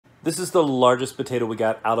This is the largest potato we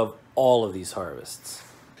got out of all of these harvests.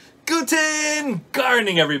 Guten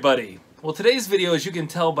gardening, everybody. Well, today's video, as you can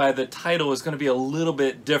tell by the title, is going to be a little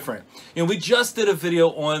bit different. You know, we just did a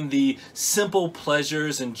video on the simple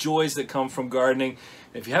pleasures and joys that come from gardening.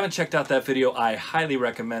 If you haven't checked out that video, I highly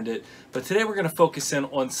recommend it. But today we're going to focus in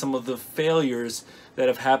on some of the failures that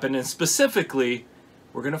have happened, and specifically,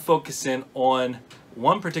 we're going to focus in on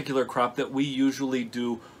one particular crop that we usually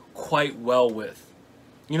do quite well with.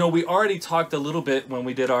 You know, we already talked a little bit when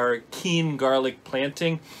we did our keen garlic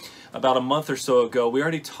planting about a month or so ago. We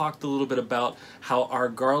already talked a little bit about how our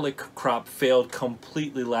garlic crop failed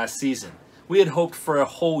completely last season. We had hoped for a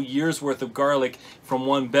whole year's worth of garlic from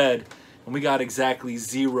one bed, and we got exactly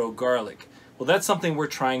 0 garlic. Well, that's something we're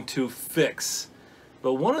trying to fix.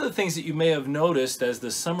 But one of the things that you may have noticed as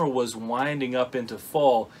the summer was winding up into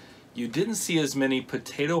fall, you didn't see as many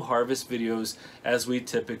potato harvest videos as we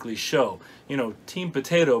typically show. You know, Team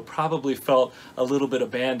Potato probably felt a little bit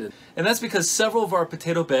abandoned. And that's because several of our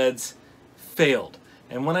potato beds failed.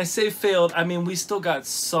 And when I say failed, I mean we still got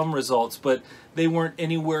some results, but they weren't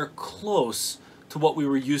anywhere close to what we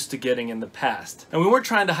were used to getting in the past. And we weren't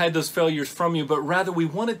trying to hide those failures from you, but rather we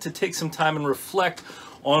wanted to take some time and reflect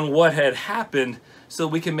on what had happened so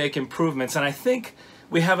we can make improvements. And I think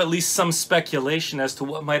we have at least some speculation as to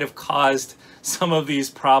what might have caused some of these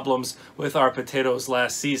problems with our potatoes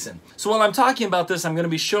last season. So while I'm talking about this, I'm going to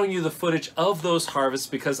be showing you the footage of those harvests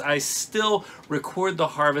because I still record the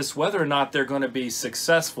harvest whether or not they're going to be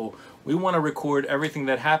successful. We want to record everything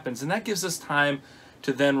that happens, and that gives us time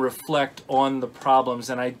to then reflect on the problems.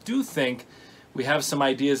 And I do think we have some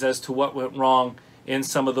ideas as to what went wrong in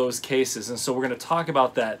some of those cases, and so we're going to talk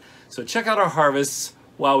about that. So check out our harvests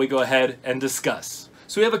while we go ahead and discuss.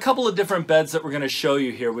 So we have a couple of different beds that we're going to show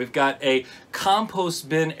you here. We've got a compost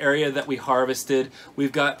bin area that we harvested.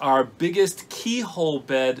 We've got our biggest keyhole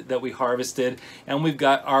bed that we harvested. And we've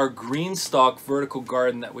got our GreenStalk vertical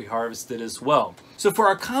garden that we harvested as well. So for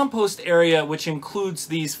our compost area, which includes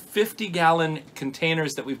these 50-gallon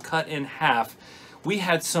containers that we've cut in half, we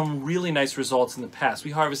had some really nice results in the past.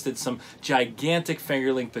 We harvested some gigantic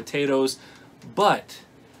fingerling potatoes, but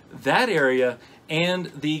that area and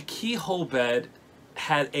the keyhole bed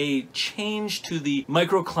had a change to the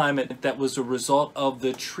microclimate that was a result of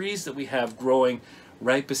the trees that we have growing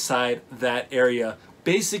right beside that area,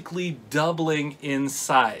 basically doubling in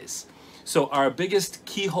size. So our biggest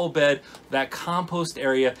keyhole bed, that compost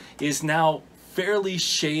area, is now fairly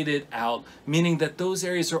shaded out, meaning that those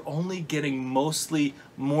areas are only getting mostly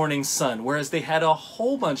morning sun, whereas they had a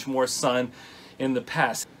whole bunch more sun in the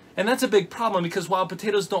past. And that's a big problem because while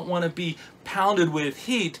potatoes don't want to be pounded with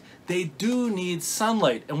heat, they do need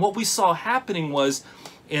sunlight. And what we saw happening was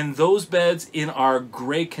in those beds, in our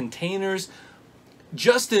gray containers,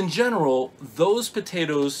 just in general, those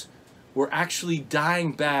potatoes were actually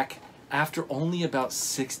dying back after only about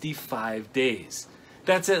 65 days.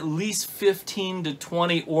 That's at least 15 to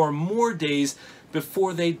 20 or more days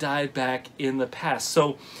before they died back in the past.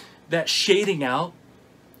 So that shading out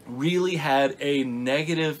really had a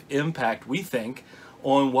negative impact, we think,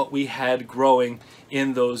 on what we had growing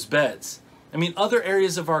in those beds. I mean, other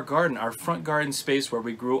areas of our garden, our front garden space where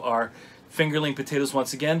we grew our fingerling potatoes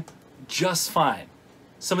once again, just fine.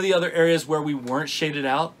 Some of the other areas where we weren't shaded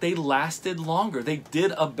out, they lasted longer. They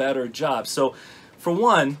did a better job. So for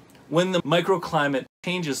one, when the microclimate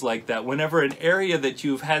changes like that, whenever an area that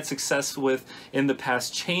you've had success with in the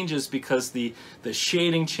past changes because the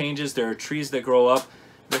shading changes, there are trees that grow up,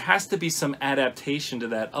 there has to be some adaptation to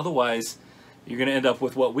that. Otherwise, you're going to end up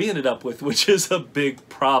with what we ended up with, which is a big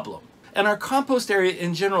problem. And our compost area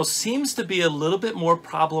in general seems to be a little bit more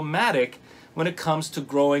problematic when it comes to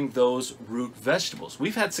growing those root vegetables.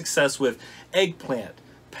 We've had success with eggplant,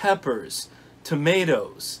 peppers,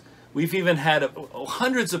 tomatoes. We've even had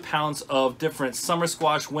hundreds of pounds of different summer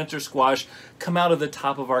squash, winter squash come out of the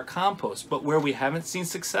top of our compost. But where we haven't seen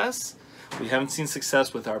success, we haven't seen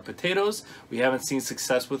success with our potatoes. We haven't seen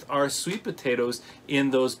success with our sweet potatoes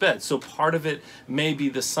in those beds. So part of it may be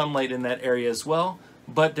the sunlight in that area as well,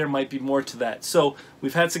 but there might be more to that. So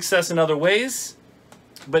we've had success in other ways,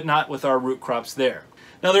 but not with our root crops there.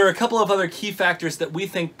 Now there are a couple of other key factors that we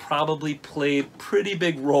think probably played pretty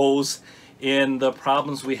big roles in the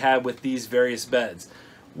problems we had with these various beds.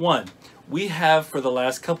 One, we have for the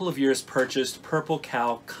last couple of years purchased Purple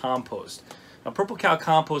Cow compost. Now, Purple Cow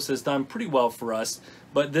compost has done pretty well for us,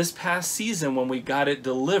 but this past season when we got it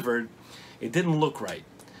delivered, it didn't look right.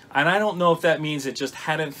 And I don't know if that means it just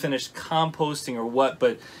hadn't finished composting or what,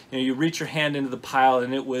 but you know, you reach your hand into the pile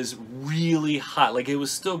and it was really hot. Like it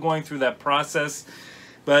was still going through that process,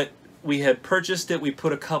 but we had purchased it. We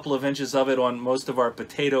put a couple of inches of it on most of our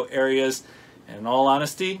potato areas. And in all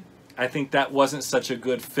honesty, I think that wasn't such a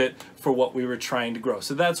good fit for what we were trying to grow.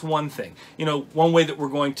 So that's one thing. You know, one way that we're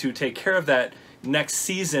going to take care of that next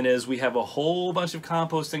season is we have a whole bunch of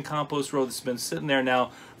compost and compost row that's been sitting there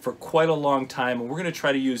now for quite a long time. And we're going to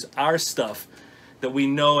try to use our stuff that we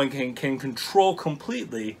know and can control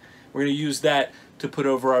completely. We're going to use that to put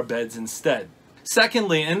over our beds instead.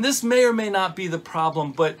 Secondly, and this may or may not be the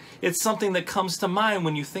problem, but it's something that comes to mind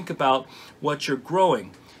when you think about what you're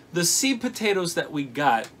growing. The seed potatoes that we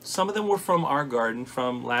got, some of them were from our garden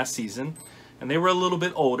from last season, and they were a little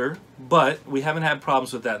bit older, but we haven't had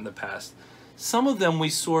problems with that in the past. Some of them we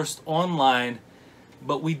sourced online,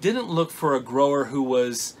 but we didn't look for a grower who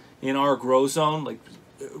was in our grow zone. Like,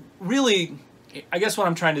 really, I guess what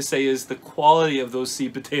I'm trying to say is the quality of those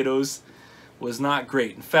seed potatoes was not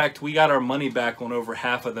great. In fact, we got our money back on over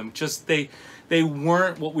half of them. Just they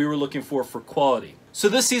weren't what we were looking for quality. So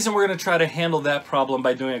this season we're going to try to handle that problem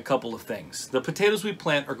by doing a couple of things. The potatoes we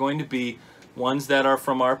plant are going to be ones that are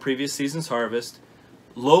from our previous season's harvest,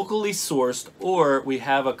 locally sourced, or we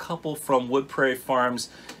have a couple from Wood Prairie Farms,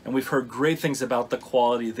 and we've heard great things about the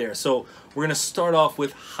quality there. So we're going to start off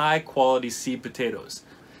with high quality seed potatoes.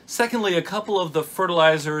 Secondly, a couple of the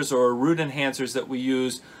fertilizers or root enhancers that we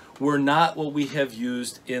use were not what we have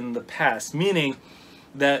used in the past, meaning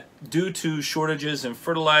that due to shortages in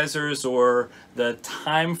fertilizers or the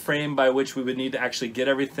time frame by which we would need to actually get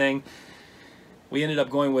everything, we ended up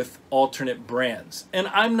going with alternate brands. And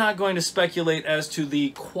I'm not going to speculate as to the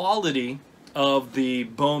quality of the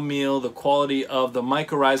bone meal, the quality of the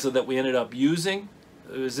mycorrhiza that we ended up using.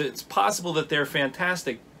 It's possible that they're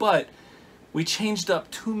fantastic, but we changed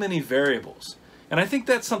up too many variables. And I think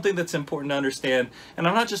that's something that's important to understand. And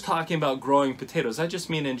I'm not just talking about growing potatoes, I just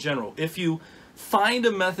mean in general. If you find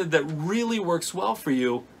a method that really works well for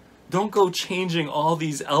you, don't go changing all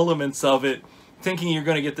these elements of it thinking you're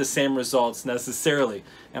going to get the same results necessarily.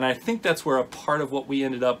 And I think that's where a part of what we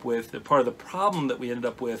ended up with, a part of the problem that we ended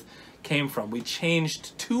up with came from. We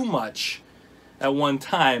changed too much at one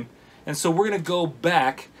time. And so we're going to go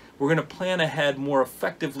back. We're going to plan ahead more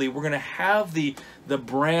effectively. We're going to have the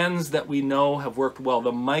brands that we know have worked well.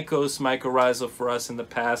 The Mycos mycorrhiza for us in the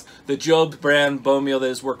past. The Job brand bone meal that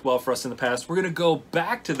has worked well for us in the past. We're going to go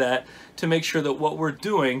back to that to make sure that what we're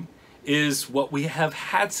doing is what we have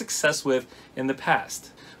had success with in the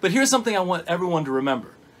past. But here's something I want everyone to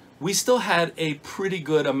remember. We still had a pretty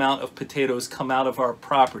good amount of potatoes come out of our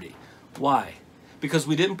property. Why? Because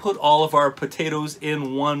we didn't put all of our potatoes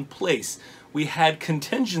in one place. We had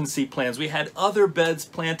contingency plans. We had other beds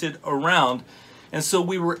planted around, and so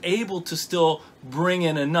we were able to still bring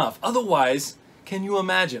in enough. Otherwise, can you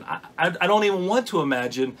imagine? I don't even want to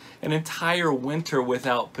imagine an entire winter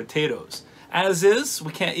without potatoes. As is,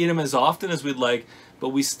 we can't eat them as often as we'd like, but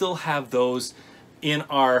we still have those in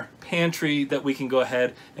our pantry that we can go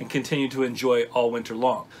ahead and continue to enjoy all winter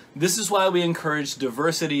long. This is why we encourage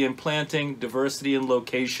diversity in planting, diversity in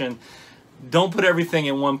location. Don't put everything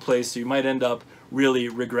in one place, so you might end up really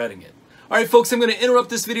regretting it. All right, folks, I'm going to interrupt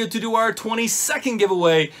this video to do our 22nd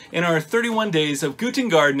giveaway in our 31 days of Guten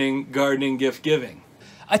gardening gift giving.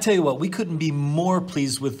 I tell you what, we couldn't be more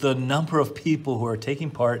pleased with the number of people who are taking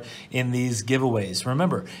part in these giveaways.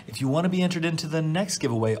 Remember, if you want to be entered into the next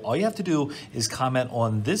giveaway, all you have to do is comment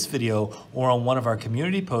on this video or on one of our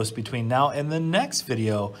community posts between now and the next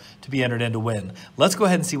video to be entered in to win. Let's go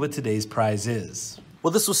ahead and see what today's prize is.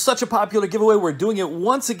 Well, this was such a popular giveaway, we're doing it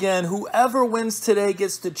once again. Whoever wins today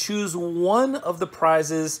gets to choose one of the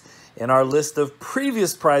prizes in our list of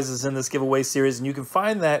previous prizes in this giveaway series, and you can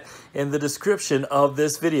find that in the description of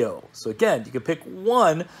this video. So again, you can pick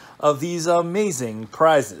one of these amazing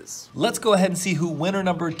prizes. Let's go ahead and see who winner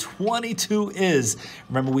number 22 is.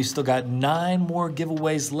 Remember, we've still got 9 more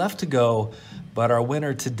giveaways left to go, but our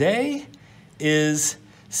winner today is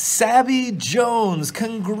Sabby Jones.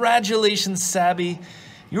 Congratulations, Sabby.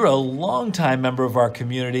 You're a longtime member of our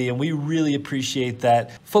community, and we really appreciate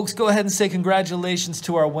that. Folks, go ahead and say congratulations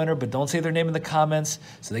to our winner, but don't say their name in the comments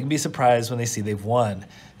so they can be surprised when they see they've won.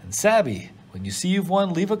 And Sabby, when you see you've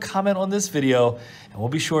won, leave a comment on this video, and we'll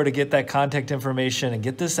be sure to get that contact information and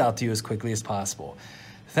get this out to you as quickly as possible.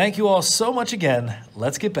 Thank you all so much again.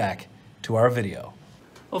 Let's get back to our video.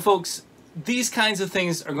 Well, folks, these kinds of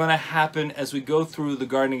things are going to happen as we go through the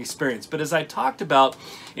gardening experience. But as I talked about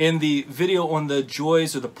in the video on the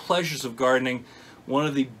joys or the pleasures of gardening, one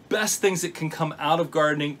of the best things that can come out of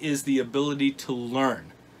gardening is the ability to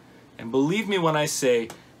learn. And believe me when I say,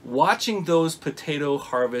 watching those potato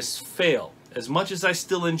harvests fail, as much as I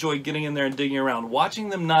still enjoy getting in there and digging around, watching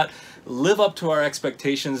them not live up to our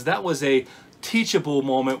expectations, that was a teachable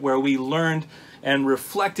moment where we learned and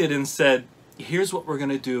reflected and said, here's what we're going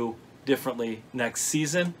to do differently next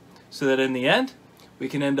season, so that in the end, we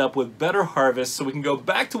can end up with better harvests, so we can go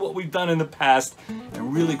back to what we've done in the past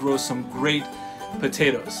and really grow some great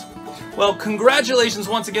potatoes. Well, congratulations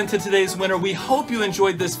once again to today's winner. We hope you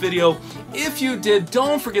enjoyed this video. If you did,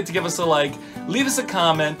 don't forget to give us a like, leave us a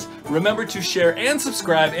comment, remember to share and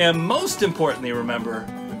subscribe, and most importantly, remember,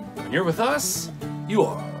 when you're with us, you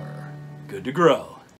are good to grow.